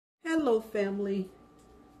Hello family.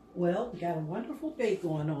 Well, we got a wonderful day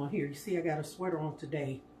going on here. You see I got a sweater on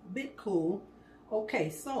today. A bit cool. Okay,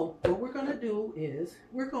 so what we're going to do is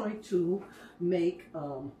we're going to make,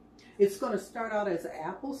 it's going to start out as an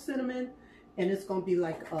apple cinnamon, and it's going to be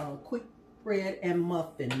like a quick bread and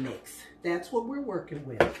muffin mix. That's what we're working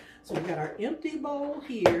with. So we got our empty bowl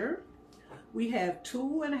here. We have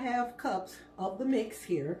 2.5 cups of the mix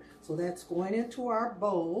here. So that's going into our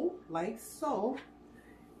bowl like so.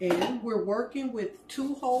 And we're working with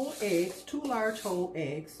 2 whole eggs, 2 large whole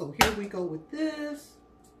eggs. So here we go with this.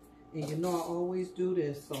 And you know I always do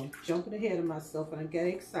this, so I'm jumping ahead of myself and I get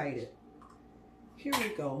excited. Here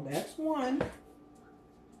we go, that's 1.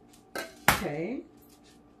 Okay.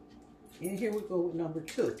 And here we go with number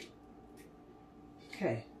 2.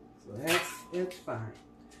 Okay, so that's fine.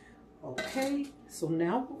 Okay, so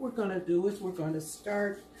now what we're gonna do is we're gonna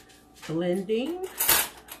start blending,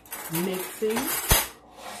 mixing,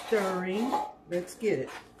 stirring. Let's get it.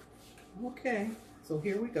 Okay, so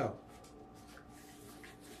here we go.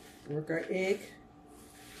 Work our egg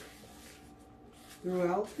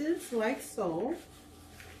throughout this like so.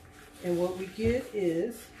 And what we get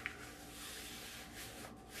is,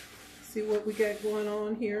 see what we got going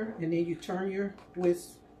on here? And then you turn your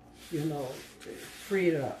whisk, you know, to free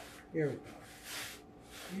it up. Here we go.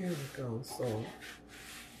 Here we go. So,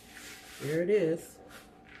 there it is.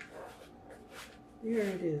 There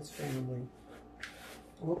it is, family.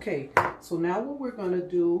 Okay, so now what we're going to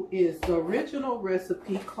do is the original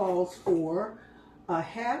recipe calls for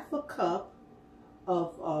 ½ cup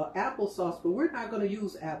of applesauce, but we're not going to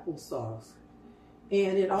use applesauce.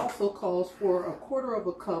 And it also calls for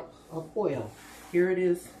 1/4 cup of oil. Here it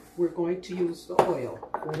is. We're going to use the oil,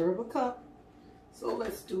 1/4 cup. So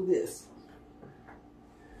let's do this.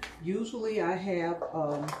 Usually I have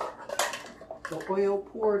the oil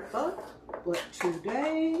poured up, but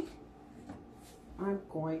today I'm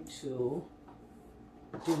going to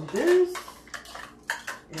do this,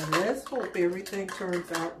 and let's hope everything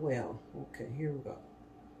turns out well. Okay, here we go.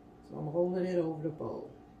 So I'm holding it over the bowl.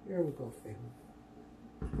 Here we go, family.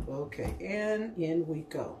 Okay, and in we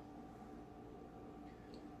go.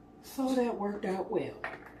 So that worked out well.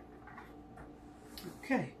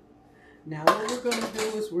 Okay, now what we're going to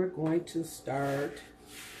do is we're going to start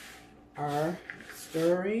our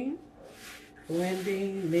stirring,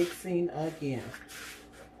 blending, mixing again.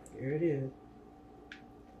 Here it is.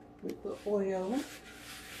 Put the oil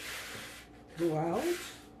throughout.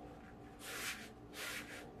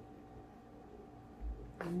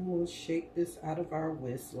 And we'll shake this out of our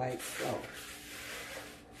whisk like so.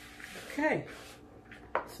 Okay.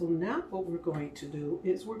 So now what we're going to do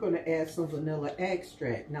is we're going to add some vanilla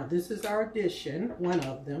extract. Now this is our addition, one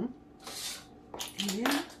of them.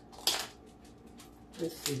 And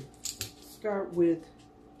let's see. Start with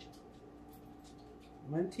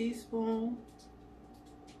 1 teaspoon,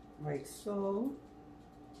 like so.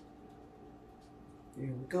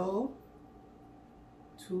 There we go.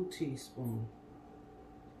 2 teaspoons.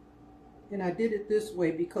 And I did it this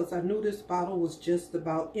way because I knew this bottle was just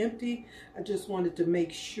about empty. I just wanted to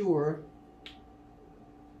make sure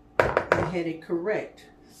I had it correct.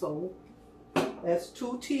 So that's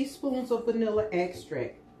 2 teaspoons of vanilla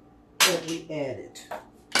extract that we added.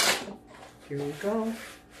 Here we go.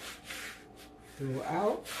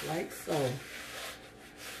 Throughout like so.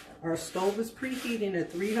 Our stove is preheating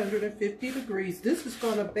at 350 degrees. This is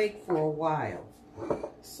going to bake for a while.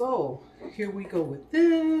 So here we go with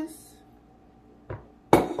this.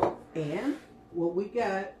 And what we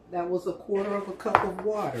got, that was 1/4 cup of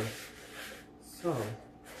water. So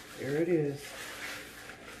there it is.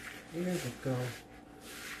 There we go.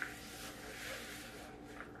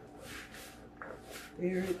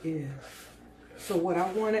 There it is. So what I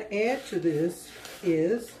want to add to this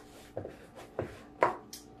is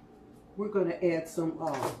we're going to add some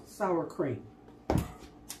sour cream.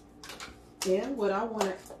 And what I want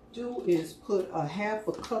to do is put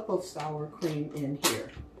 1/2 cup of sour cream in here.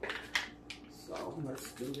 So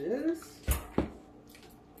let's do this.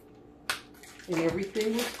 And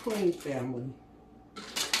everything was clean, family.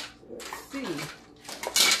 Let's see.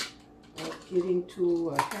 I'm getting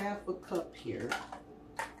to 1/2 cup here.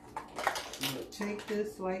 I'm going to take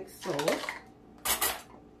this like so.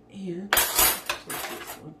 And take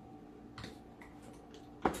this one.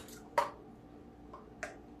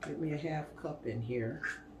 Give me 1/2 cup in here.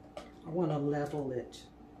 I want to level it.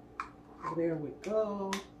 There we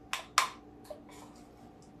go.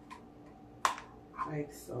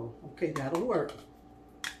 Like so. Okay, that'll work.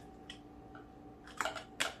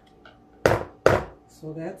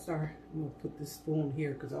 So that's our, I'm going to put this spoon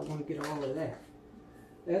here because I want to get all of that.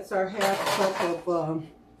 That's our 1/2 cup of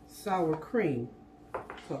sour cream.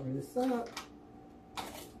 Cover this up.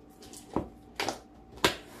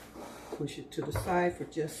 Push it to the side for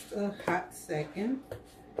just a hot second.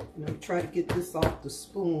 And I'm trying to get this off the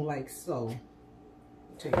spoon like so.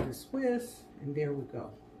 Take this whisk, and there we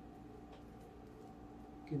go.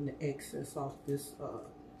 Getting the excess off this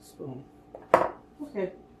spoon.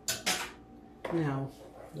 Okay. Now,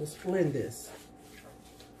 let's blend this.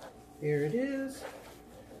 There it is.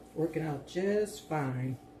 Working out just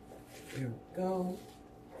fine. There we go.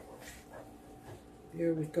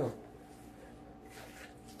 There we go.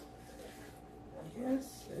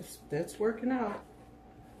 Yes, that's working out.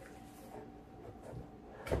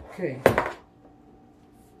 Okay.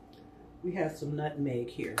 We have some nutmeg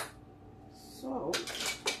here. So,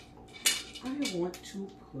 I want to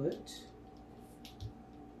put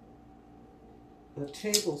a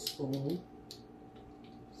tablespoon.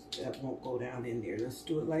 That won't go down in there. Let's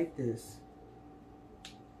do it like this.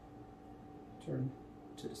 Turn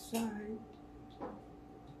to the side.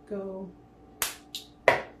 Go.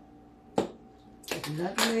 Put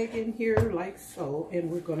nutmeg in here like so,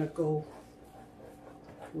 and we're gonna go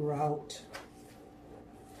throughout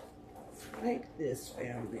like this,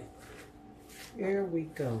 family. There we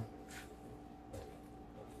go.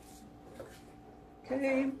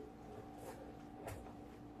 Okay.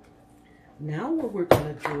 Now what we're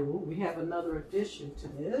going to do, we have another addition to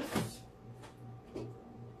this,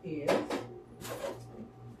 is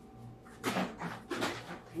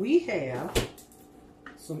we have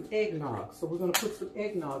some eggnog. So we're going to put some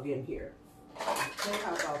eggnog in here. Okay,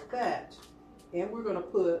 how about that? And we're going to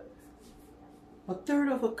put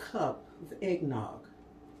 1/3 of a cup of eggnog.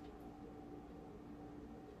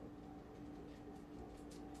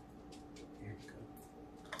 There we go.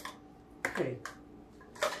 Okay.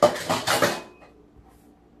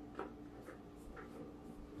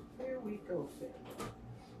 There we go,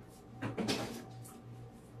 family.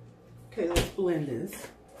 Okay, let's blend this.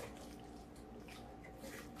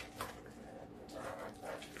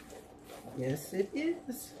 Yes, it is.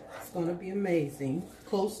 It's going to be amazing.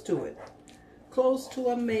 Close to it. Close to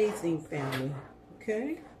amazing, family.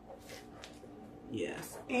 Okay?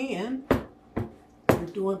 Yes. And we're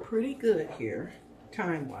doing pretty good here,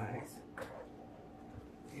 time-wise.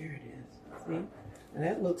 There it is. See? And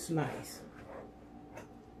that looks nice.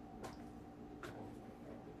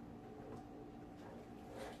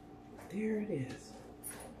 There it is.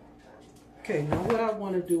 Okay, now what I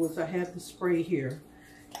want to do is I have the spray here.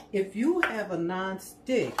 If you have a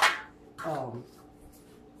non-stick, pan,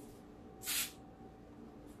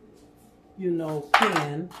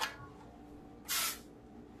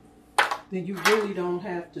 then you really don't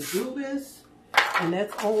have to do this. And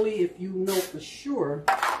that's only if you know for sure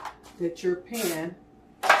that your pan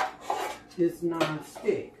is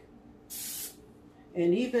non-stick.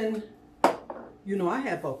 And even, I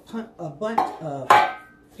have a bunch of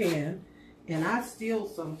pan, and I still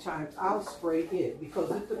sometimes, I'll spray it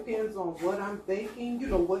because it depends on what I'm baking,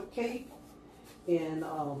 what cake. And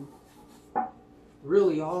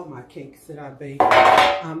really all my cakes that I bake,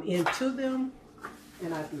 I'm into them,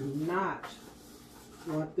 and I do not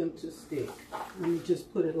want them to stick. Let me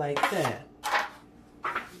just put it like that.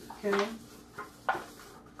 Okay?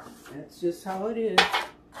 That's just how it is.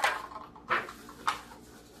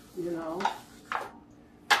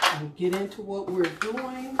 And get into what we're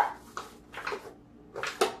doing.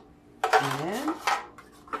 And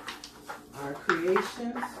our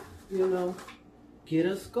creations, get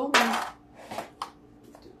us going.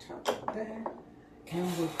 The top of that.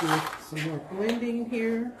 And we'll do some more blending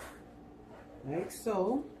here. Like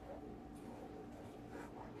so.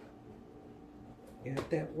 Get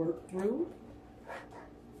that worked through.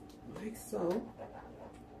 Like so.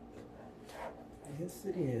 Yes,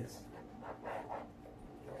 it is.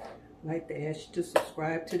 I'd like to ask you to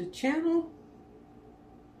subscribe to the channel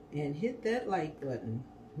and hit that like button.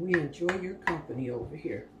 We enjoy your company over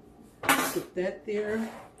here. Put that there.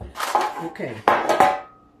 Okay.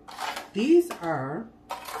 These are,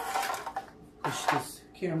 push this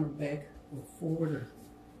camera back or forward, or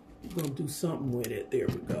I'm going to do something with it. There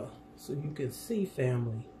we go. So you can see,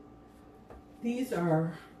 family. These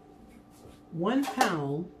are 1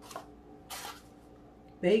 pound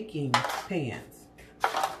baking pans,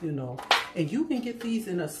 and you can get these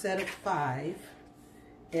in a set of 5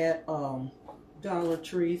 at Dollar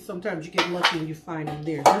Tree. Sometimes you get lucky and you find them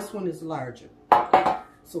there. This one is larger.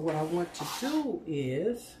 So what I want to do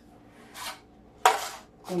is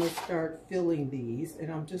I'm going to start filling these,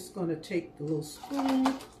 and I'm just going to take the little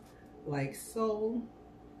spoon like so,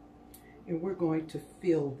 and we're going to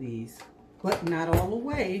fill these, but not all the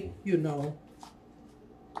way,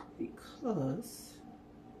 because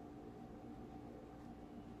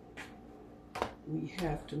we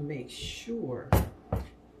have to make sure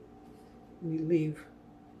we leave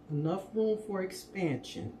enough room for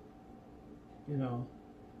expansion. You know,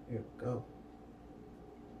 there we go.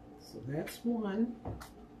 So that's one.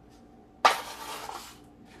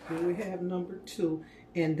 Here we have number two.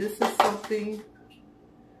 And this is something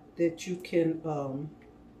that you can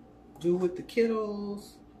do with the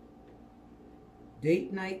kiddos.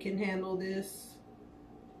 Date night can handle this,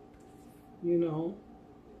 you know.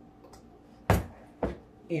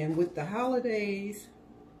 And with the holidays,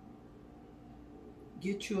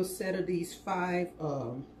 get you a set of these 5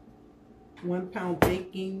 1-pound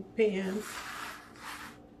baking pans,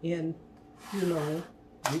 and you know,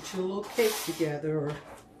 get your little cake together, or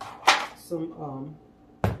some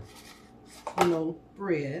you know,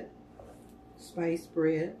 bread, spiced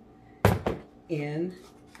bread, and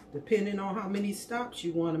depending on how many stops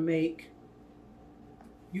you want to make,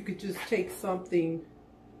 you could just take something,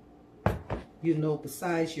 you know,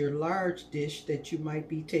 besides your large dish that you might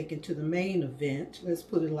be taking to the main event. Let's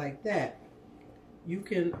put it like that. You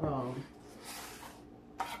can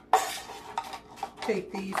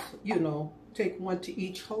take these, you know, take one to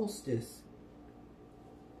each hostess,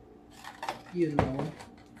 you know,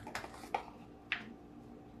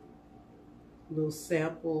 little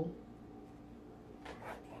sample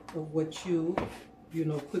of what you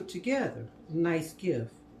know, put together. Nice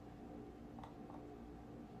gift.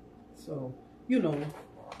 So, you know,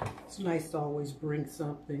 it's nice to always bring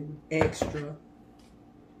something extra.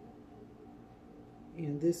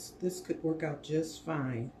 And this could work out just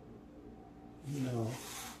fine. You know,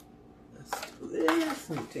 let's do this.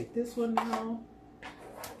 Let me take this one now.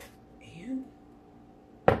 And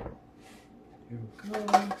there we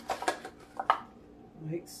go.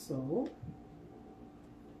 Like so.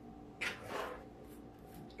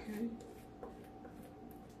 Okay.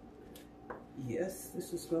 Yes,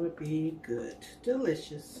 this is going to be good.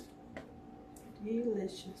 Delicious.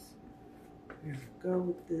 Delicious. There we go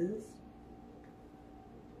with this.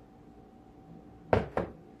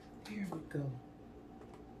 Here we go.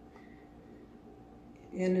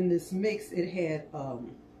 And in this mix, it had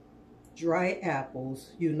dry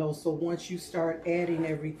apples, you know, so once you start adding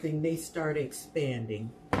everything, they start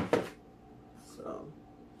expanding. So,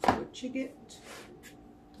 that's what you get.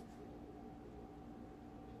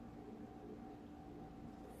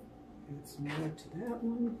 Add some more to that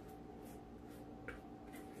one.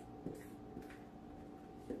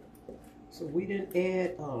 So we didn't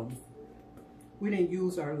add, we didn't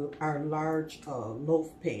use our large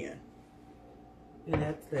loaf pan. And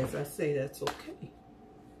that's, as I say, that's okay.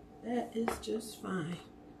 That is just fine.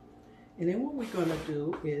 And then what we're going to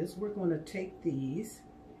do is we're going to take these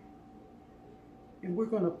and we're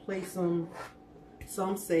going to place them,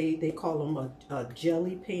 some say they call them a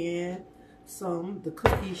jelly pan, some the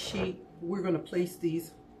cookie sheet. We're going to place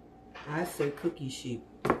these, I say cookie sheet.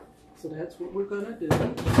 So that's what we're going to do.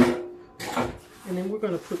 And then we're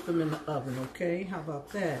going to put them in the oven, okay? How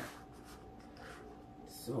about that?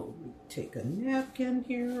 So we take a napkin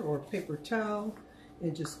here or a paper towel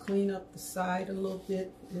and just clean up the side a little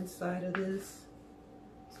bit inside of this.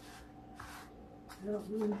 That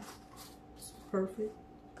one is perfect,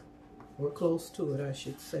 or close to it, I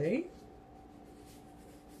should say.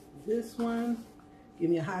 This one, give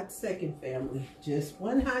me a hot second, family. Just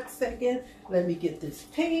one hot second. Let me get this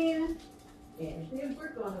pan, and then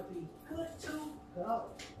we're going to be good to go.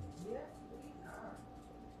 Yes, we are.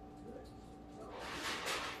 Good to go.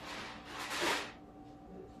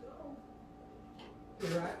 Let's go.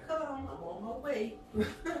 Here I come. I'm on my way.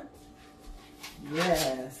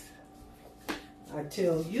 Yes. I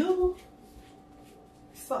tell you.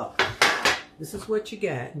 So, this is what you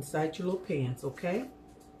got inside your little pans, okay?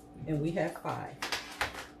 And we have 5.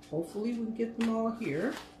 Hopefully we can get them all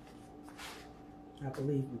here. I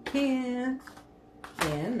believe we can.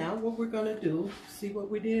 And now what we're going to do, see what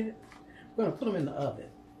we did? We're going to put them in the oven.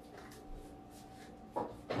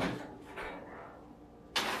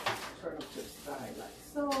 Turn them to the side like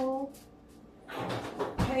so.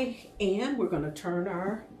 Okay, and we're going to turn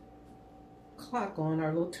our clock on,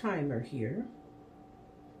 our little timer here.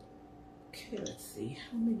 Okay, let's see.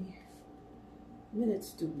 How many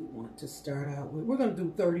minutes do we want to start out with? We're going to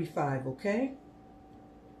do 35, okay?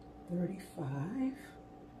 35.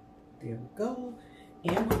 There we go.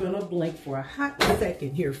 And we're going to blink for a hot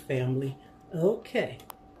second here, family. Okay.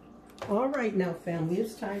 All right, now, family,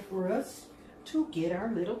 it's time for us to get our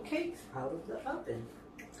little cakes out of the oven.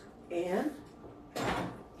 And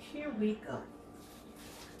here we go.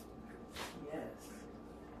 Yes.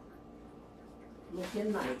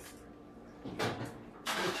 Looking nice.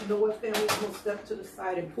 But you know what, family? I'm going to step to the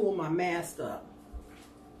side and pull my mask up.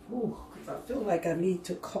 Ooh, 'cause I feel like I need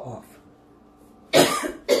to cough.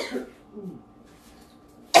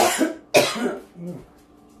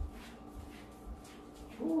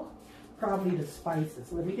 Ooh, probably the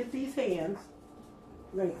spices. Let me get these hands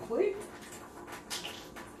right quick.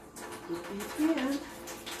 Get these hands.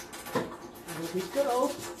 There we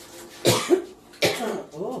go.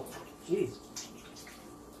 Oh, jeez.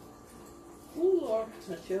 Oh, Lord,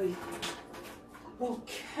 I tell you.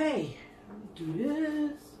 Okay, let me do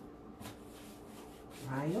this.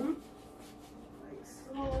 Fry them. Like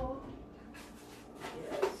so.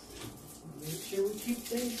 Yes. Make sure we keep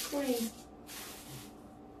things clean.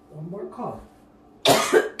 One more cough.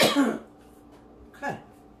 Okay.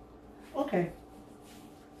 Okay.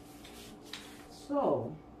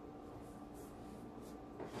 So,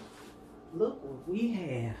 look what we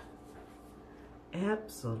have.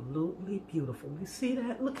 Absolutely beautiful. You see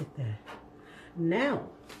that? Look at that. Now,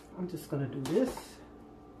 I'm just going to do this.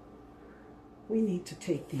 We need to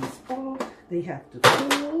take these off. They have to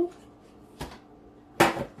cool.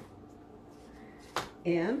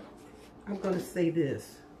 And I'm going to say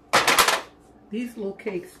this. These little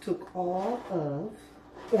cakes took all of,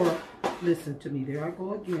 or listen to me, there I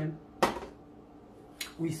go again.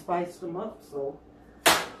 We spiced them up, so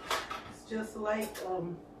it's just like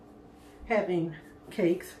having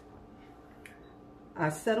cakes. I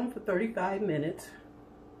set them for 35 minutes.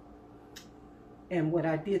 And what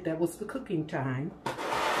I did, that was the cooking time.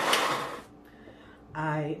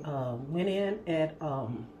 I went in at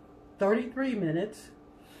 33 minutes.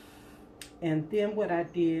 And then what I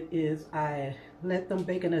did is I let them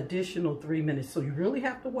bake an additional 3 minutes. So you really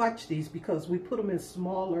have to watch these because we put them in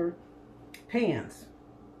smaller pans,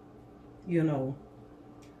 you know.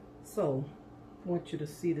 So I want you to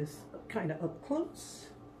see this kind of up close.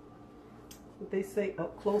 What they say,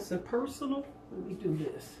 up close and personal. Let me do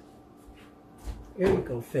this. There you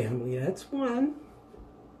go, family. That's one.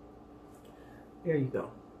 There you go.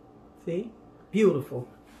 See? Beautiful.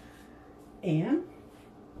 And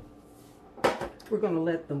we're going to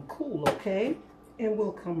let them cool, okay? And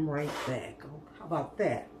we'll come right back. How about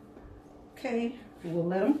that? Okay, we'll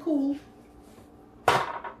let them cool.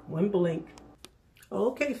 One blink.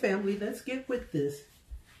 Okay, family, let's get with this.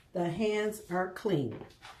 The hands are clean.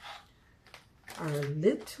 Our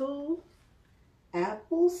little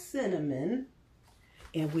apple cinnamon,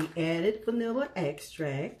 and we added vanilla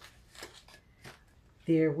extract.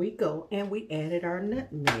 There we go. And we added our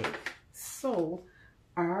nutmeg. So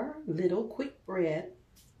our little quick bread,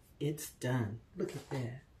 it's done. Look at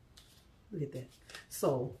that. Look at that.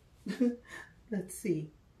 So let's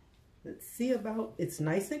see. Let's see about, it's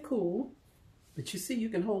nice and cool. But you see, you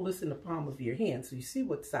can hold this in the palm of your hand. So you see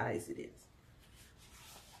what size it is.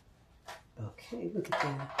 Okay, look at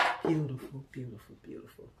that. Beautiful, beautiful,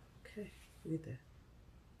 beautiful. Okay, look at that.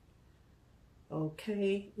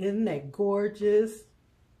 Okay, isn't that gorgeous?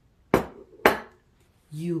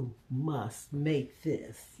 You must make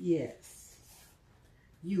this, yes.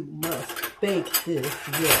 You must bake this,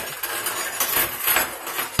 yes.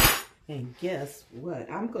 And guess what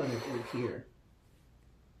I'm going to do here?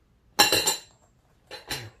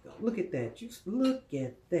 Look at that. Just look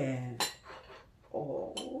at that.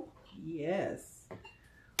 Oh, yes.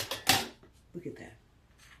 Look at that.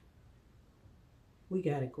 We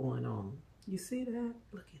got it going on. You see that?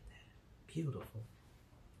 Look at that. Beautiful.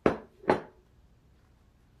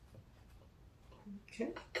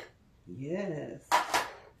 Okay. Yes.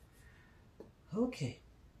 Okay.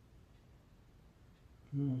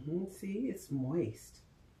 See, it's moist.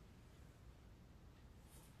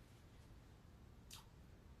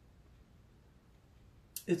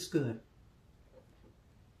 It's good.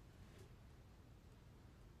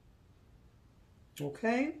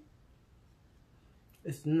 Okay.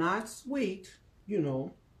 It's not sweet, you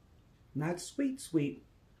know, not sweet,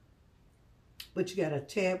 but you got a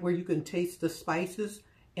tad where you can taste the spices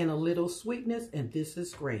and a little sweetness, and this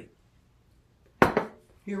is great.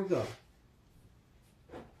 Here we go.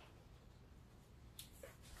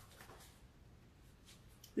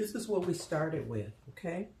 This is what we started with,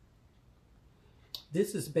 okay?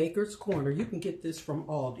 This is Baker's Corner. You can get this from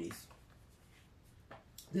Aldi's.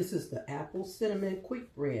 This is the apple cinnamon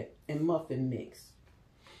quick bread and muffin mix.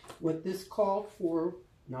 What this called for,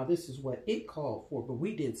 now this is what it called for, but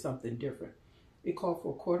we did something different. It called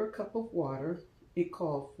for a 1/4 cup of water. It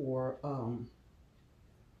called for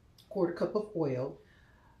 1/4 cup of oil,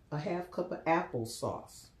 a 1/2 cup of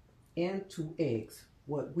applesauce, and 2 eggs.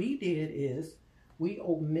 What we did is we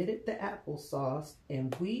omitted the applesauce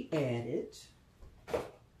and we added,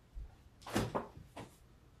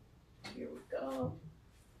 here we go,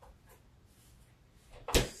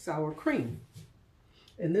 sour cream.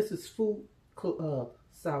 And this is Food Club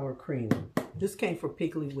sour cream. This came from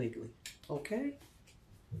Piggly Wiggly. Okay?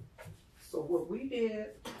 So what we did,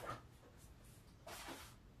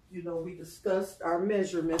 you know, we discussed our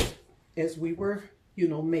measurements as we were, you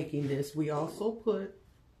know, making this. We also put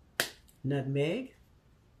nutmeg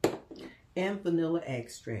and vanilla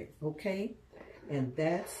extract, okay? And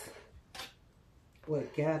that's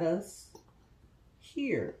what got us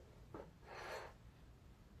here.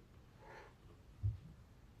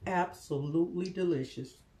 Absolutely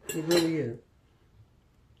delicious. It really is.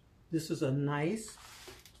 This is a nice,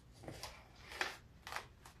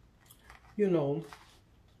 you know,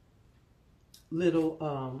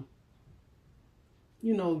 little,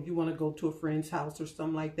 you know, you want to go to a friend's house or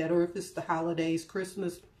something like that, or if it's the holidays,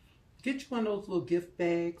 Christmas, get you one of those little gift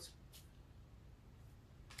bags.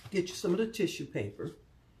 Get you some of the tissue paper.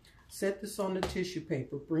 Set this on the tissue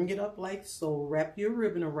paper. Bring it up like so. Wrap your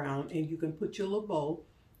ribbon around, and you can put your little bow.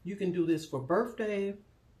 You can do this for birthday,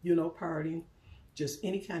 you know, party, just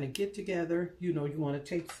any kind of get together. You know, you want to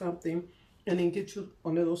take something, and then get you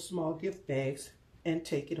one of those small gift bags and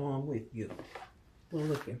take it on with you. Well,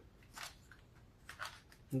 look here.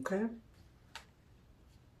 Okay.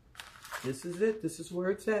 This is it. This is where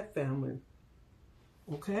it's at, family.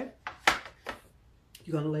 Okay.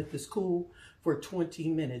 You're going to let this cool for 20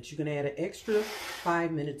 minutes. You're going to add an extra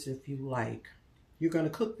 5 minutes if you like. You're going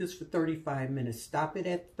to cook this for 35 minutes. Stop it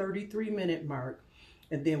at the 33-minute mark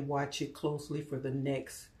and then watch it closely for the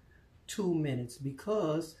next 2 minutes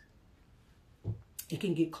because it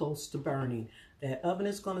can get close to burning. That oven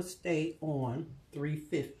is going to stay on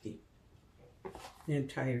 350 the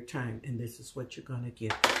entire time, and this is what you're going to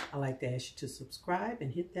get. I'd like to ask you to subscribe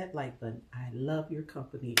and hit that like button. I love your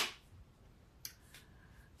company.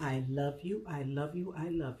 I love you, I love you, I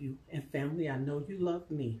love you. And family, I know you love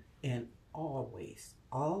me. And always,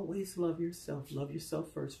 always love yourself. Love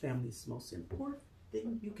yourself first, family. It's the most important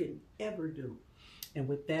thing you can ever do. And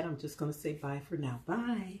with that, I'm just going to say bye for now.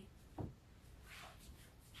 Bye.